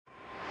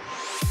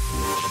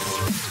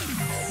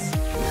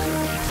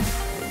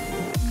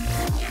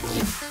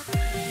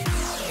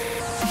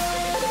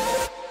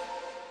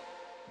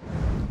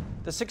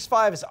The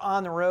 6.5 is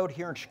on the road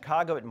here in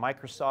Chicago at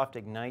Microsoft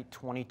Ignite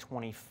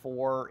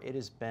 2024. It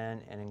has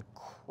been an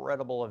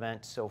incredible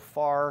event so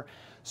far.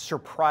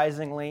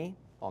 Surprisingly,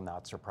 well,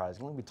 not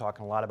surprisingly, we're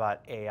talking a lot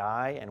about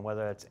AI and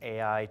whether it's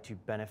AI to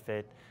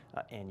benefit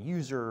end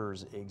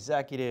users,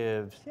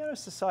 executives,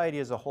 society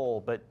as a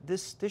whole. But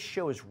this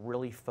show is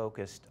really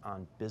focused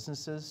on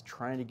businesses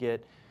trying to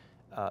get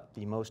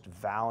the most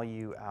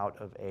value out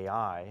of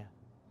AI.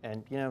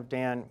 And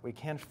Dan, we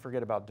can't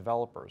forget about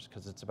developers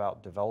because it's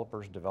about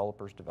developers,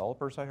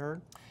 I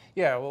heard.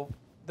 Yeah, well,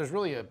 there's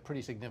really a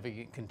pretty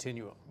significant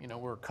continuum.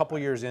 We're a couple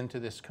years into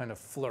this kind of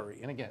flurry.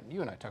 And again,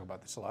 you and I talk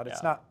about this a lot.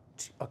 It's not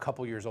a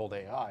couple years old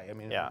AI. I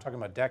mean, we're talking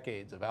about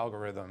decades of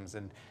algorithms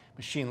and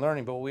machine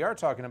learning. But what we are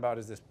talking about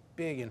is this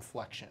big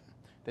inflection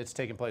that's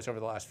taken place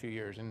over the last few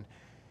years. And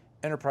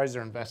enterprises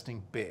are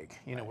investing big.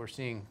 We're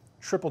seeing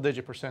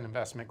triple-digit %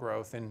 investment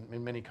growth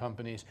in many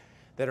companies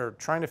that are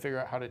trying to figure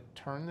out how to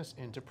turn this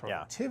into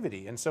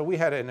productivity. And so we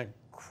had an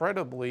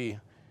incredibly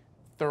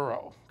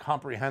thorough,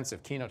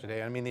 comprehensive keynote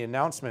today. I mean, the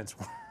announcements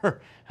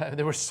were,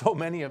 there were so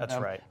many of them.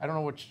 That's right. I don't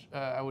know which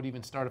I would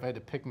even start if I had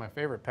to pick my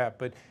favorite, Pat,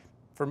 but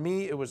for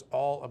me, it was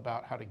all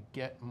about how to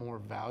get more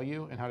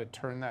value and how to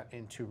turn that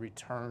into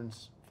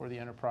returns for the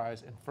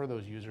enterprise and for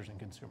those users and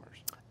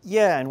consumers.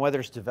 Yeah, and whether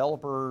it's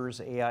developers,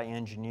 AI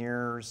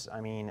engineers, I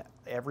mean,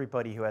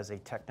 everybody who has a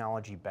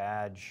technology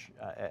badge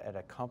at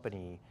a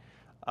company,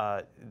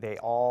 they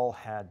all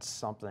had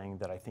something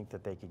that I think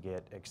that they could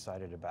get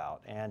excited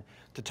about. And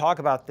to talk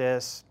about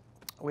this,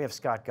 we have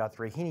Scott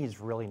Guthrie. He needs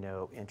really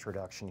no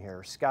introduction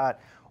here. Scott,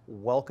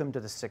 welcome to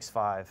the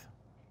 6.5.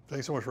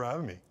 Thanks so much for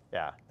having me.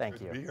 Yeah, thank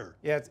you. Great to be here.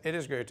 Yeah, it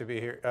is great to be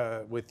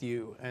here with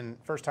you,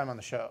 and first time on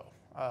the show.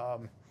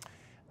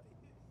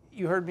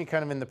 You heard me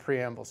kind of in the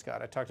preamble,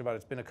 Scott. I talked about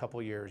it's been a couple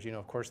years.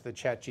 Of course, the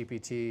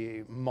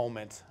ChatGPT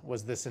moment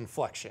was this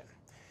inflection.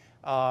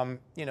 Then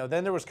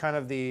there was kind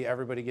of the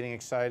everybody getting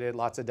excited,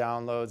 lots of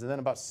downloads, and then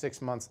about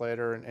 6 months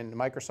later, and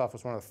Microsoft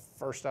was one of the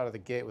first out of the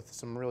gate with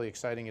some really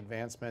exciting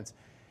advancements.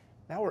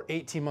 Now we're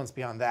 18 months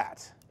beyond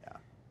that. Yeah.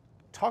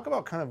 Talk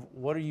about kind of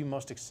what are you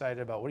most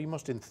excited about? What are you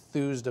most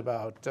enthused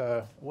about?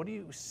 What do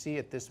you see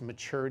at this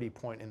maturity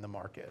point in the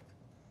market?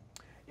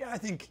 Yeah, I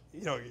think,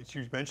 as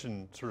you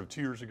mentioned sort of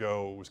 2 years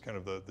ago was kind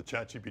of the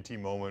ChatGPT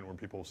moment when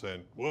people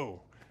said,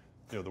 whoa,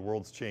 the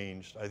world's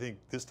changed. I think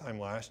this time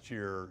last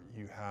year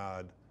you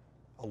had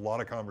a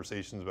lot of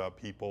conversations about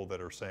people that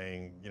are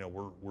saying,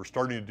 we're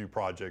starting to do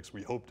projects,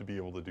 we hope to be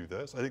able to do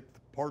this. I think the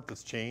part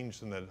that's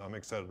changed and that I'm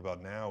excited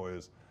about now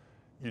is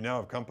you now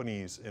have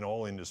companies in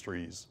all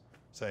industries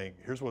saying,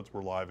 here's what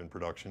we're live in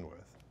production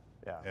with.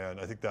 Yeah. And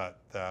I think that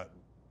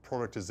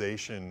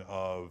productization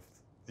of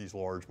these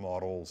large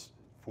models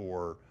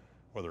for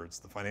whether it's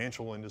the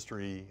financial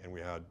industry, and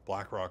we had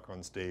BlackRock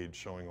on stage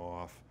showing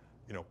off,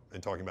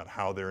 and talking about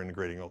how they're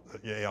integrating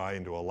AI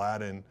into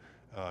Aladdin,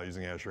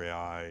 using Azure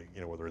AI,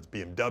 whether it's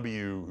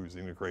BMW, who's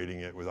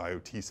integrating it with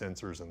IoT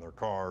sensors in their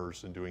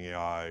cars and doing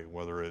AI,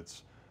 whether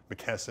it's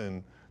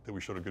McKesson, that we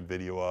showed a good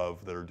video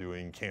of, that are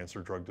doing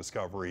cancer drug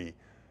discovery.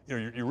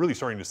 You're really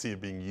starting to see it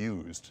being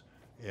used,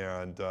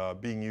 and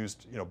being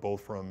used,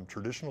 both from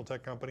traditional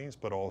tech companies,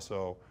 but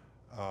also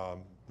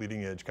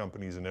leading edge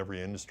companies in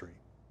every industry.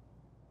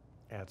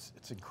 Yeah,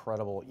 it's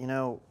incredible.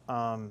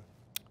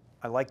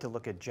 I like to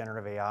look at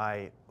generative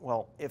AI.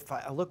 Well, if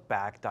I look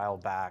back, dial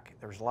back,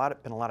 there's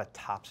been a lot of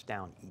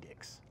tops-down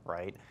edicts,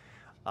 right?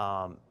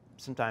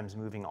 Sometimes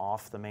moving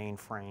off the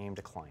mainframe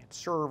to client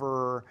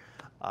server,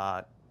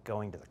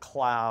 going to the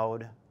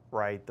cloud,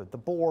 right? The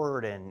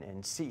board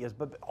and CEOs.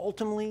 But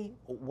ultimately,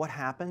 what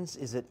happens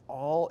is it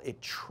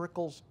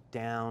trickles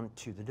down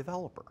to the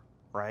developer,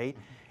 right?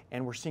 Mm-hmm.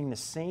 And we're seeing the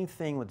same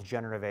thing with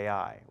generative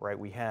AI, right?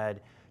 We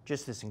had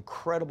just this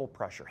incredible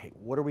pressure. Hey,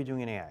 what are we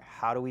doing in AI?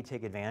 How do we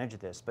take advantage of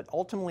this? But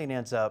ultimately it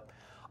ends up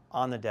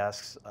on the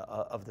desks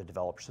of the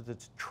developers. So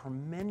there's a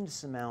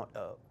tremendous amount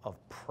of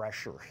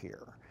pressure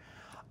here.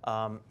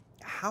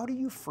 How do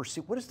you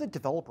foresee, what does the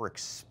developer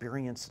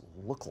experience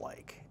look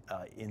like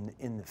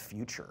in the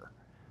future?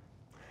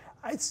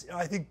 I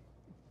think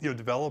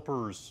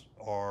developers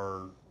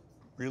are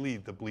really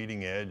the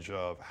bleeding edge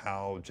of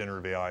how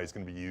generative AI is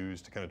going to be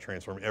used to kind of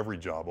transform every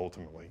job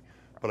ultimately.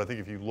 But I think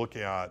if you look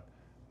at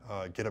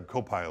GitHub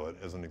Copilot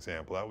as an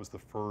example, that was the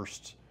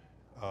first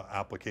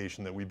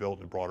application that we built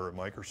and brought her at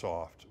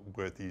Microsoft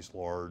with these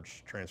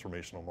large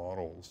transformational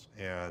models.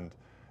 And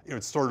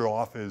it started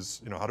off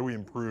as, how do we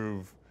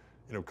improve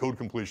code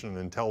completion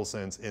and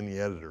IntelliSense in the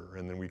editor?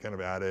 And then we kind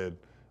of added,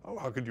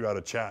 how could you add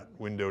a chat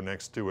window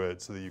next to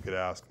it so that you could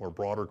ask more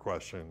broader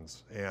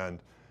questions?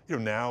 And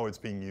now it's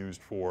being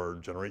used for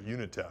generate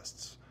unit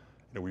tests.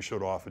 We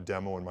showed off a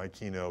demo in my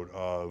keynote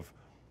of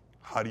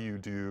how do you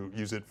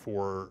use it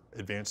for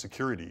advanced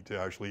security to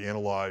actually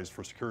analyze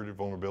for security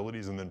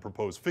vulnerabilities and then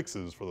propose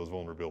fixes for those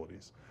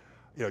vulnerabilities.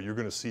 You're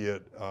going to see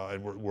it,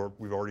 and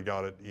we've already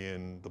got it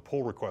in the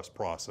pull request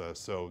process.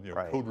 So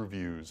right. Code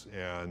reviews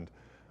and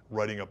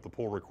writing up the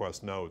pull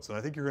request notes. And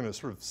I think you're going to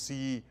sort of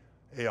see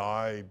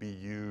AI be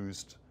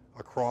used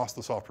across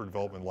the software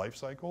development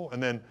lifecycle.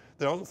 And then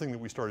the other thing that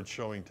we started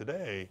showing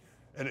today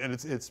And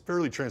it's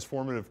fairly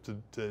transformative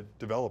to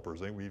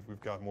developers. I think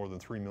we've got more than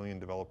 3 million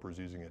developers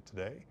using it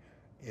today.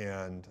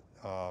 And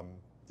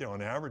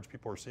on average,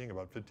 people are seeing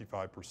about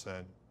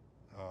 55%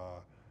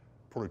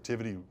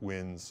 productivity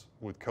wins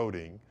with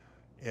coding.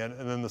 And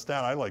then the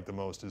stat I like the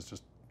most is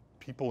just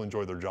people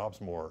enjoy their jobs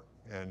more.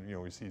 And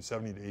we see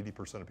 70 to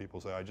 80% of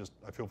people say,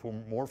 I feel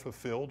more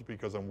fulfilled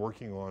because I'm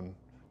working on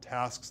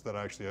tasks that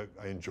I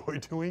enjoy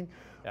doing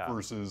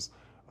versus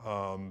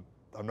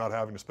I'm not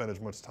having to spend as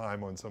much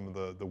time on some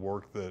of the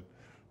work that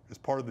is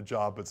part of the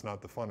job, but it's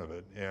not the fun of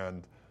it.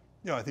 And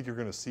I think you're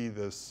going to see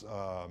this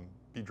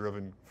be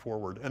driven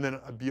forward. And then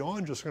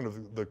beyond just kind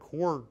of the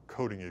core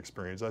coding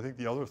experience, I think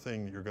the other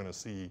thing you're going to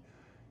see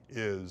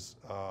is,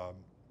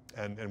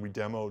 and we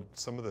demoed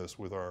some of this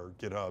with our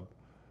GitHub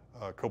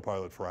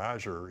Copilot for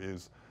Azure,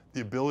 is the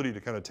ability to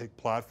kind of take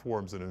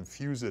platforms and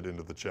infuse it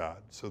into the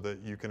chat so that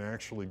you can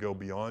actually go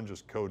beyond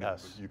just coding.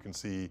 Yes. But you can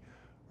see,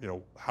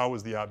 how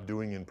is the app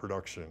doing in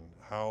production?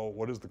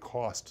 What is the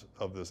cost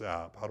of this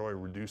app? How do I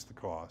reduce the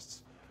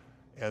costs?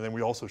 And then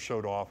we also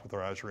showed off with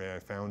our Azure AI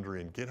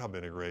Foundry and GitHub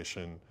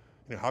integration,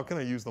 how can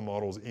I use the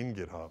models in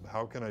GitHub?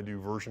 How can I do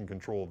version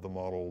control of the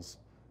models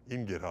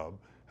in GitHub?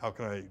 How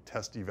can I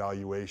test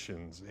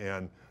evaluations?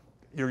 And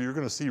you're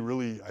going to see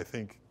really, I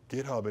think,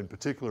 GitHub in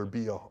particular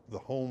be the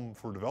home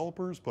for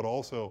developers, but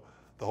also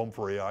the home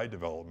for AI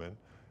development.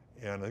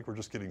 And I think we're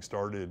just getting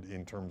started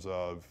in terms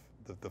of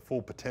the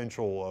full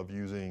potential of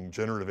using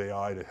generative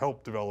AI to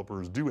help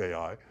developers do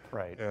AI.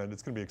 Right. And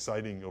it's going to be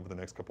exciting over the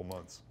next couple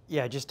months.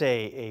 Yeah, just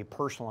a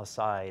personal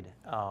aside,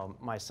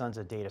 my son's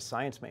a data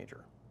science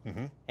major.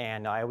 Mm-hmm.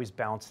 And I always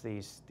bounce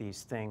these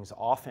things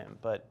off him,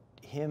 but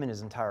him and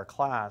his entire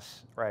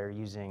class, right, are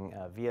using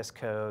VS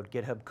Code,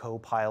 GitHub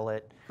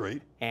Copilot.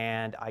 Great.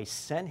 And I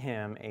sent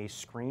him a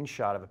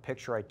screenshot of a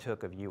picture I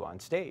took of you on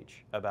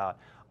stage about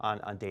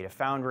on Data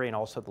Foundry and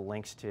also the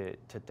links to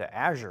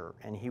Azure.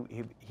 And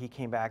he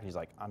came back and he's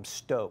like, I'm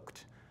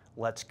stoked,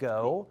 let's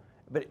go.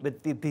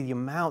 But the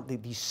amount,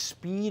 the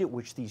speed at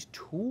which these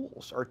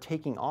tools are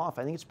taking off,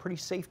 I think it's pretty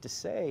safe to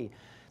say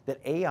that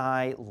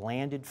AI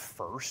landed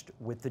first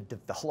with the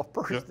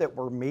developers that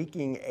were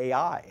making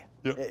AI.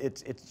 Yep.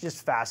 It's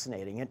just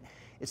fascinating.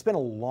 It's been a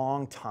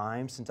long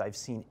time since I've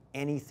seen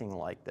anything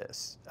like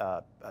this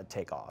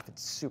take off.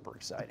 It's super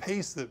exciting. The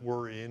pace that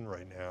we're in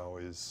right now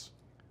is,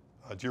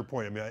 to your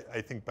point, I mean,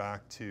 I think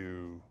back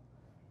to,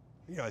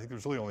 I think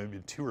there's really only maybe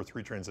 2 or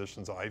 3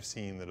 transitions I've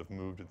seen that have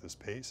moved at this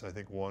pace. I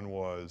think one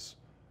was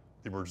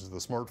the emergence of the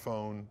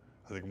smartphone.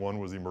 I think one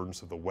was the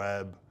emergence of the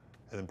web.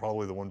 And then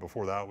probably the one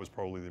before that was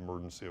probably the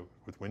emergence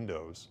with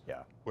Windows,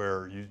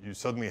 where you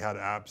suddenly had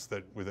apps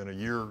that within a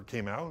year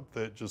came out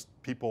that just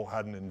people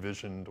hadn't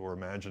envisioned or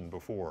imagined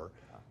before.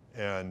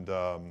 And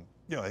I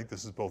think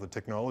this is both a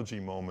technology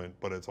moment,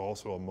 but it's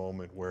also a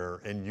moment where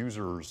end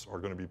users are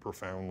going to be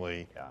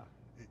profoundly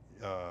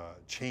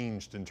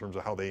changed in terms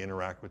of how they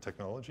interact with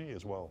technology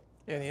as well.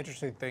 Yeah, and the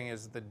interesting thing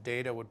is the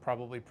data would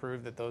probably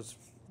prove that those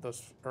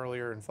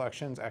earlier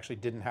inflections actually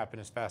didn't happen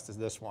as fast as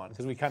this one,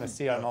 because we kind of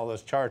see on all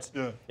those charts.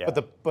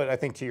 But I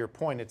think to your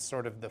point, it's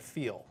sort of the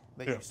feel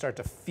that you start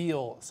to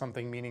feel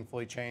something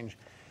meaningfully change.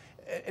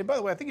 And by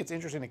the way, I think it's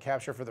interesting to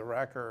capture for the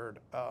record.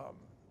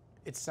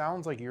 It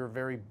sounds like you're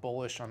very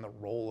bullish on the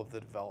role of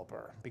the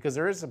developer, because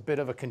there is a bit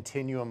of a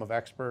continuum of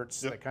experts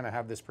that kind of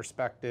have this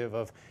perspective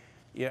of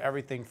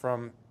everything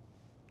from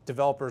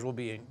developers will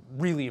be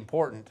really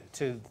important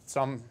to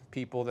some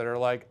people that are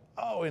like,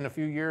 oh, in a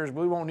few years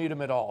we won't need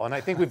them at all. And I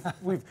think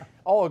we've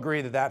all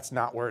agreed that that's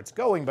not where it's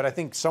going, but I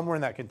think somewhere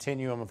in that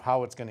continuum of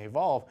how it's going to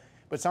evolve.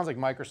 But it sounds like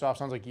Microsoft,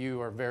 sounds like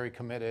you are very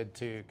committed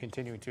to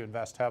continuing to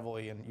invest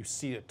heavily, and you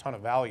see a ton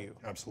of value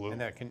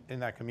in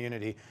that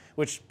community,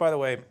 which, by the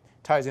way,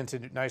 ties into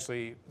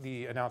nicely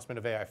the announcement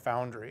of AI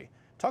Foundry.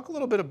 Talk a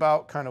little bit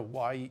about kind of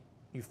why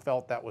you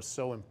felt that was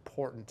so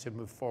important to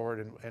move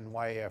forward, and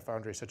why AI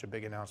Foundry is such a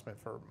big announcement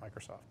for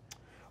Microsoft.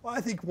 Well,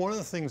 I think one of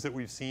the things that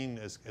we've seen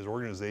as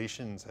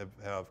organizations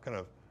have kind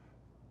of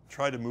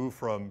tried to move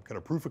from kind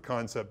of proof of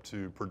concept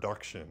to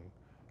production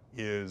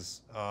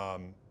is,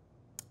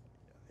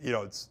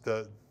 it's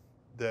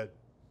that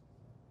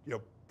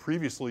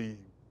previously,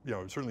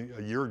 certainly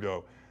a year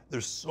ago,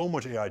 there's so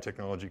much AI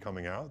technology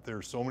coming out.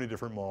 There's so many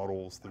different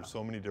models. There's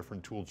so many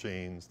different tool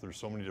chains. There's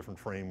so many different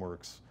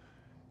frameworks,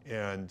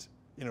 and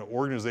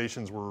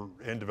organizations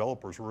and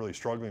developers were really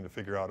struggling to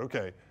figure out,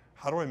 okay,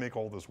 how do I make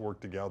all this work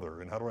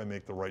together, and how do I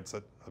make the right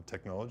set of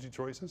technology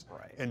choices,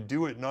 and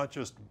do it not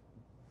just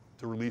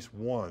to release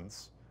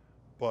once,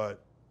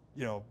 but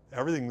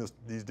everything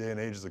these day and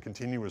age is a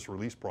continuous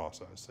release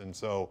process. And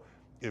so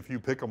if you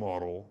pick a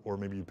model, or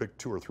maybe you pick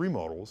 2 or 3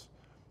 models,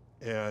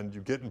 and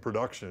you get in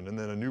production, and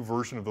then a new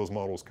version of those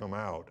models come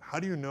out, how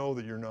do you know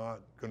that you're not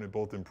going to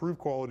both improve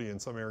quality in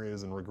some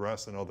areas and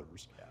regress in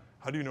others?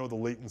 How do you know the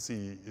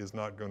latency is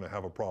not going to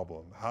have a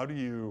problem? How do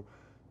you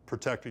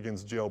protect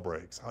against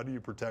jailbreaks? How do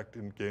you protect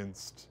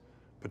against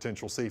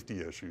potential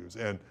safety issues?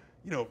 And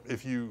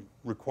if you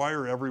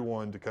require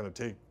everyone to kind of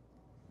take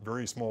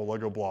very small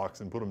Lego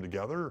blocks and put them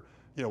together,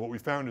 what we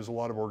found is a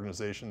lot of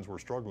organizations were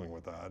struggling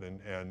with that.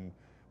 And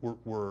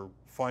were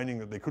finding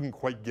that they couldn't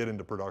quite get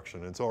into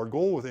production. And so our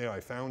goal with AI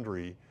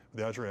Foundry,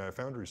 the Azure AI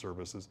Foundry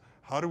service, is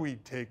how do we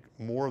take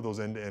more of those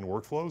end-to-end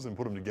workflows and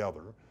put them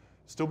together,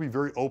 still be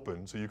very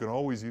open, so you can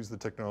always use the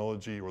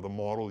technology or the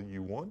model that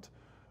you want,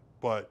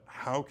 but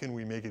how can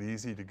we make it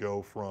easy to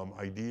go from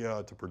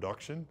idea to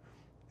production?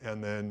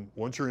 And then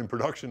once you're in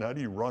production, how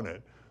do you run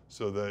it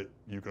so that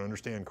you can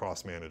understand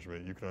cost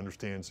management, you can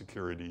understand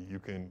security, you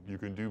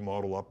can do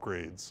model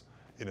upgrades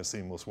in a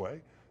seamless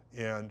way.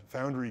 And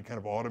Foundry kind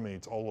of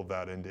automates all of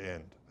that end to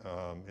end.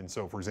 And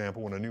so, for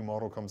example, when a new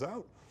model comes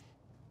out,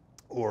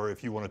 or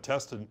if you want to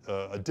test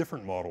a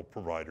different model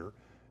provider,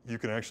 you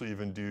can actually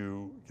even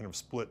do kind of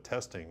split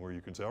testing where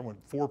you can say, I want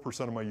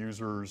 4% of my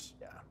users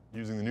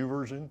using the new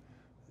version,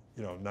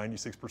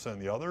 96%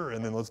 the other,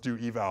 and then let's do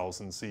evals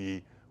and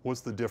see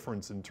what's the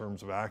difference in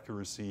terms of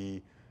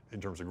accuracy, in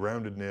terms of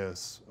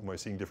groundedness, am I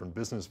seeing different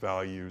business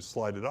values,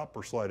 slide it up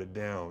or slide it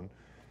down.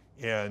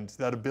 And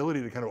that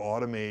ability to kind of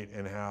automate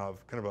and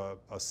have kind of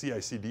a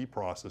CI/CD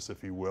process,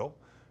 if you will,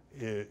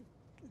 it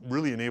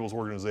really enables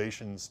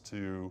organizations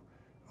to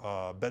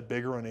bet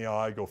bigger on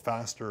AI, go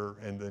faster,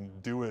 and then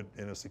do it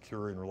in a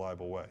secure and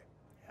reliable way.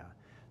 Yeah.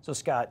 So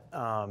Scott,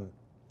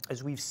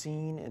 as we've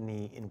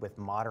seen with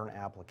modern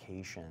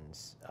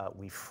applications,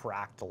 we've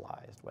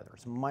fractalized, whether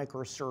it's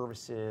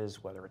microservices,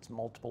 whether it's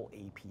multiple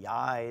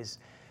APIs.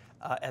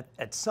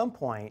 At some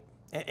point,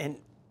 and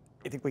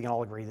I think we can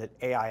all agree that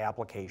AI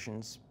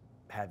applications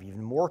have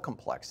even more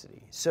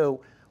complexity.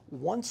 So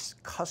once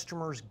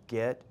customers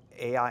get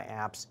AI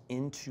apps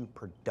into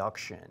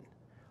production,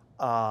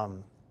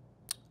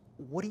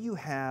 what do you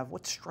have,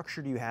 what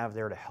structure do you have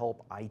there to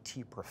help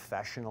IT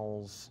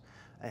professionals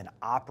and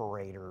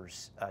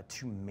operators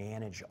to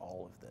manage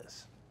all of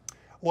this?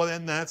 Well,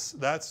 and that's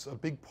a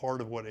big part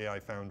of what AI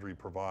Foundry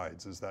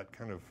provides, is that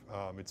kind of,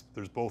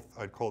 there's both,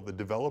 I'd call it the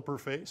developer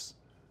phase,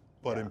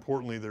 but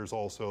importantly, there's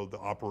also the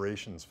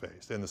operations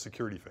phase and the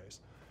security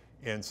phase.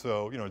 And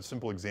so,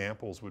 simple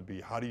examples would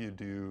be, how do you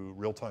do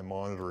real-time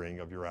monitoring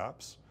of your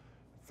apps?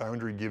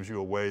 Foundry gives you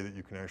a way that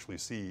you can actually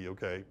see,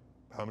 okay,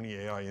 how many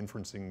AI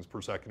inferencings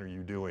per second are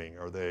you doing?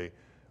 Are they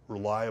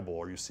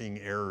reliable? Are you seeing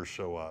errors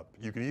show up?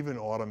 You can even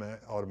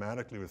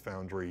automatically with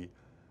Foundry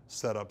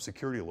set up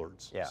security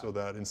alerts, so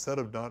that instead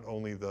of not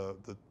only the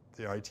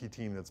IT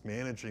team that's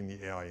managing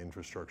the AI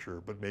infrastructure,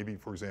 but maybe,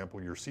 for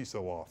example, your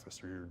CISO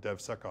office or your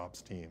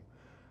DevSecOps team,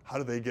 how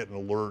do they get an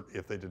alert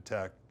if they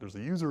detect there's a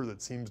user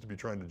that seems to be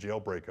trying to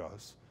jailbreak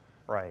us?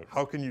 Right.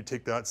 How can you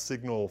take that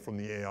signal from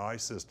the AI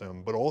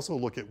system, but also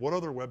look at what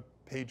other web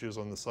pages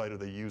on the site are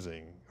they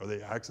using? Are they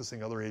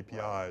accessing other APIs?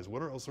 Right.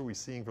 What else are we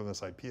seeing from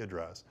this IP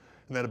address?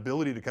 And that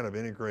ability to kind of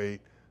integrate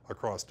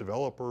across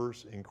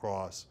developers,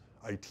 across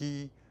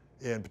IT,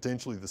 and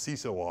potentially the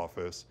CISO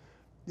office,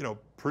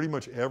 pretty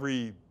much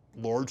every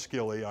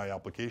large-scale AI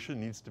application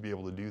needs to be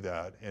able to do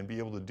that and be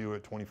able to do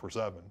it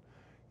 24/7.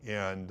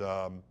 And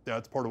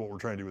that's part of what we're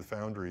trying to do with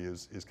Foundry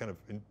is kind of,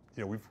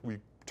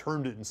 we've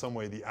termed it in some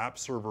way the app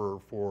server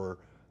for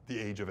the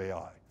age of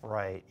AI.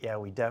 Right.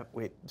 Yeah.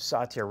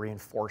 Satya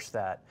reinforced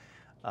that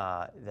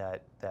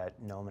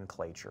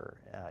nomenclature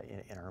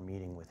in our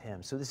meeting with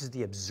him. So this is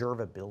the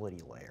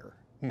observability layer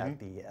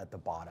at the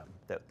bottom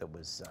that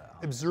was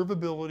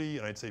observability,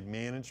 and I'd say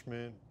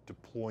management,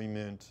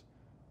 deployment,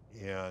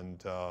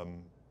 and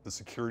the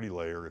security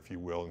layer, if you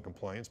will, and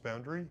compliance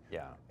boundary.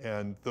 Yeah.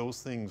 And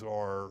those things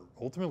are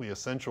ultimately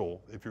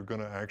essential if you're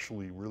going to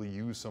actually really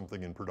use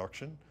something in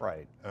production.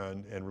 Right.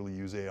 And really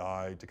use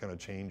AI to kind of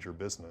change your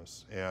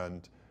business.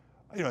 And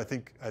I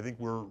think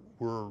we're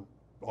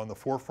on the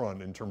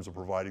forefront in terms of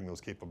providing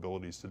those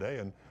capabilities today.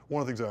 And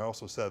one of the things I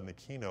also said in the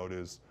keynote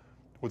is,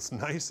 what's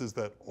nice is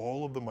that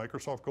all of the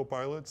Microsoft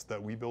Copilots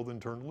that we build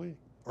internally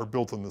are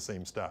built on the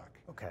same stack.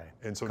 Okay.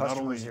 And so customer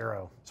not only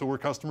zero. So we're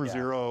customer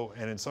zero,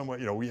 and in some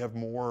way, we have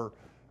more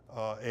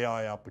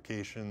AI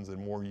applications and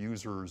more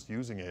users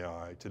using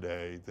AI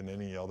today than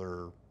any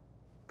other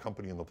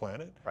company on the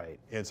planet. Right.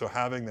 And so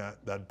having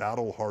that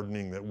battle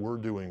hardening that we're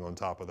doing on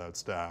top of that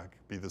stack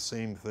be the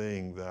same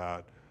thing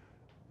that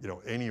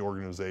any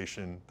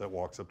organization that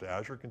walks up to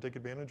Azure can take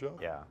advantage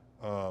of. Yeah.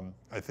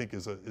 I think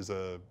is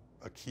a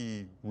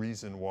key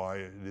reason why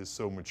it is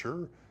so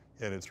mature.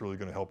 And it's really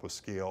going to help us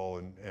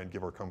scale and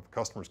give our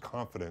customers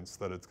confidence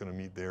that it's going to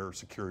meet their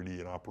security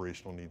and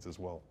operational needs as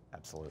well.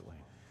 Absolutely.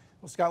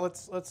 Well, Scott,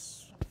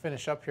 let's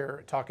finish up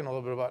here talking a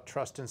little bit about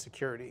trust and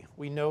security.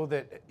 We know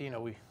that,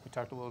 we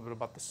talked a little bit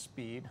about the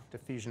speed,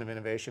 diffusion of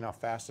innovation, how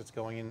fast it's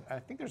going. And I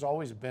think there's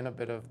always been a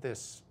bit of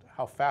this,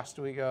 how fast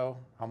do we go?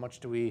 How much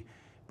do we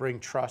bring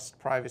trust,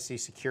 privacy,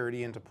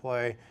 security into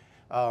play?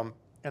 And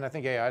I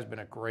think AI has been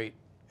a great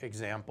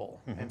example.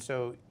 And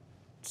so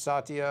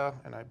Satya,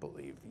 and I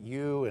believe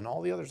you and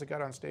all the others that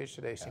got on stage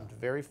today seemed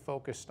very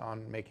focused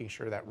on making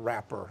sure that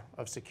wrapper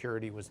of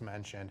security was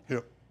mentioned.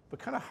 Yep. But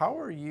kind of how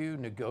are you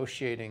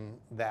negotiating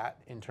that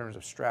in terms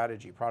of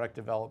strategy, product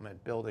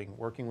development, building,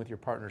 working with your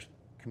partners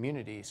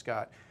community,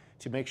 Scott,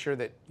 to make sure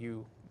that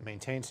you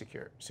maintain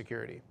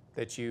security,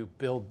 that you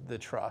build the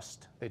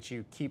trust, that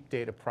you keep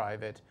data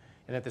private,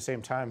 and at the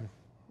same time,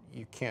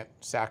 you can't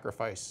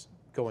sacrifice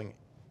going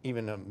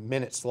even a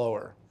minute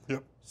slower.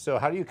 Yep. So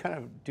how do you kind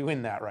of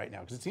doing that right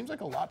now? Because it seems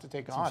like a lot to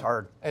take on. It's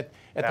hard. At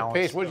the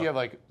pace, what did you have,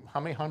 like, how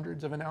many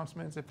hundreds of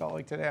announcements it felt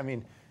like today? I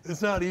mean.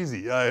 It's not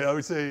easy. I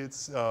would say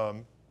it's,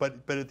 but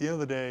at the end of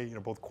the day, you know,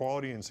 both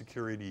quality and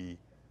security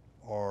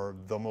are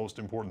the most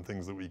important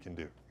things that we can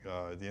do.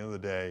 At the end of the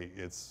day,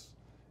 it's,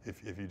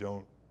 if you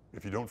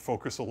don't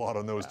focus a lot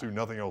on those two,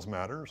 nothing else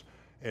matters.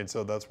 And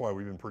so that's why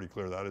we've been pretty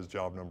clear that is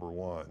job number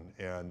one.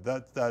 And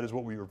that is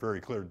what we were very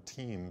clear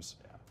teams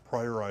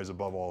prioritize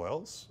above all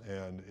else.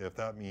 And if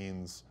that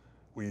means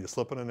we need to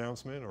slip an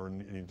announcement or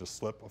need to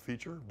slip a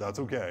feature, that's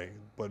okay.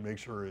 But make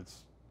sure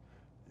it's,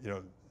 you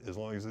know, as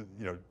long as it,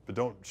 you know, but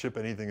don't ship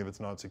anything if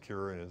it's not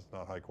secure and it's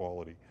not high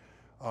quality.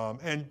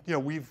 And you know,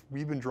 we've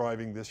been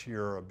driving this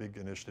year a big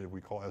initiative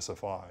we call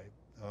SFI,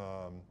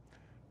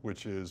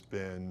 which has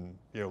been,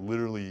 you know,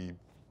 literally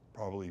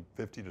probably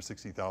 50 to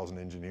 60,000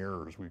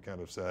 engineers. We kind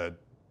of said,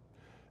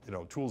 you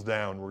know, tools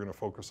down, we're going to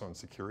focus on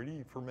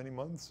security for many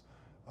months.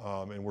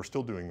 And we're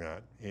still doing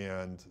that,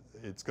 and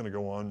it's going to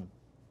go on,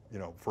 you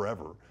know,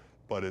 forever.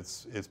 But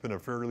it's been a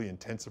fairly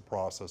intensive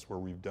process where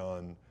we've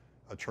done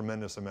a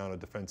tremendous amount of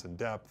defense in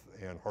depth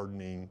and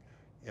hardening,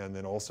 and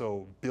then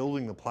also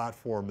building the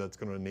platform that's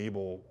going to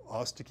enable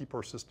us to keep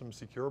our systems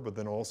secure, but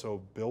then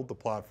also build the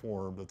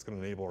platform that's going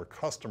to enable our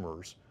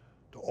customers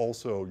to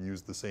also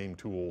use the same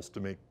tools to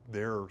make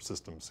their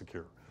systems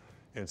secure.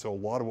 And so a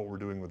lot of what we're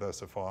doing with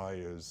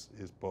SFI is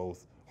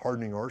both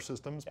hardening our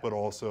systems, but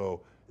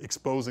also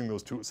exposing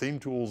those same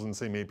tools and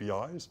same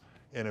APIs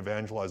and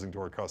evangelizing to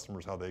our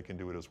customers how they can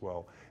do it as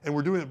well. And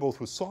we're doing it both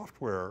with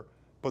software,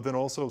 but then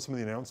also some of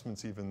the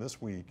announcements even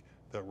this week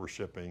that we're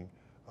shipping.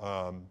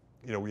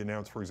 You know, we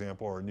announced, for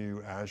example, our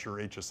new Azure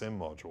HSM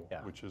module,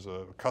 which is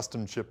a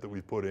custom chip that we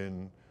put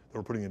in, that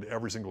we're putting into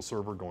every single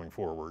server going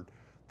forward,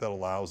 that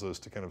allows us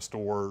to kind of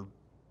store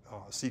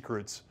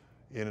secrets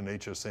in an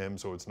HSM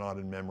so it's not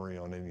in memory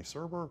on any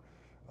server.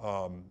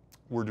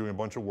 We're doing a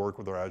bunch of work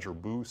with our Azure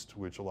Boost,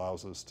 which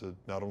allows us to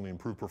not only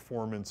improve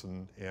performance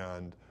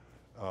and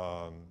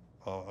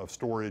of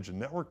storage and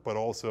network, but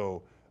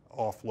also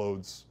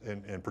offloads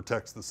and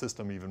protects the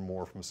system even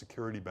more from a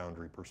security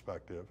boundary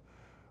perspective.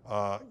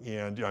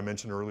 And you know, I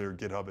mentioned earlier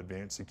GitHub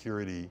Advanced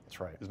Security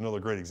is another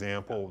great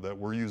example that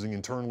we're using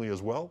internally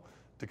as well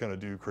to kind of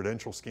do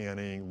credential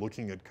scanning,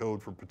 looking at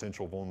code for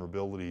potential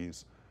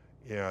vulnerabilities.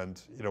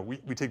 And you know, we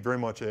take very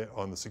much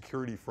on the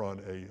security front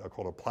a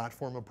called a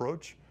platform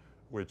approach,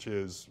 which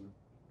is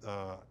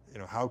you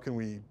know, how can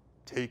we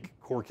take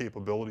core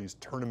capabilities,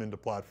 turn them into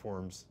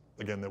platforms,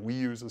 again, that we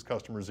use as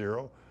customer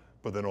zero,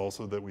 but then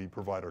also that we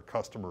provide our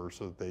customers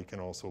so that they can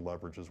also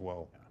leverage as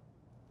well.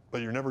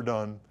 But you're never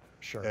done.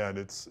 Sure. And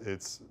it's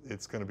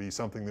going to be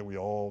something that we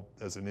all,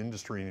 as an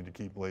industry, need to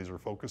keep laser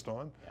focused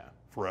on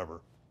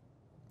forever.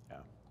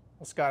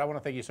 Well, Scott, I want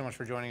to thank you so much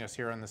for joining us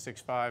here on the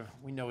 6.5.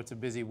 We know it's a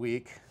busy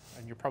week,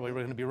 and you're probably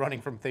going to be running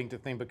from thing to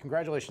thing, but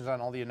congratulations on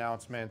all the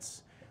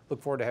announcements.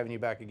 Look forward to having you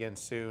back again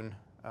soon.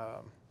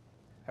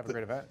 Have a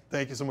great event.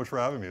 Thank you so much for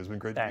having me. It's been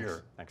great to be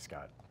here. Thanks,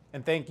 Scott.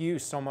 And thank you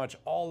so much,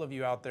 all of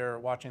you out there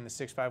watching the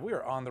 6.5. We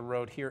are on the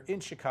road here in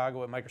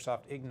Chicago at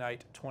Microsoft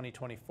Ignite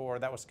 2024.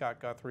 That was Scott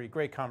Guthrie.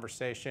 Great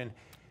conversation.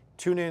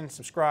 Tune in,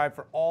 subscribe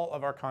for all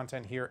of our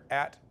content here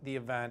at the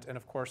event, and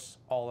of course,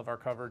 all of our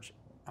coverage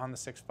on the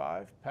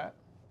 6.5. Pat,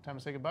 time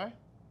to say goodbye.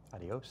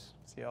 Adios.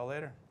 See y'all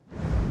later.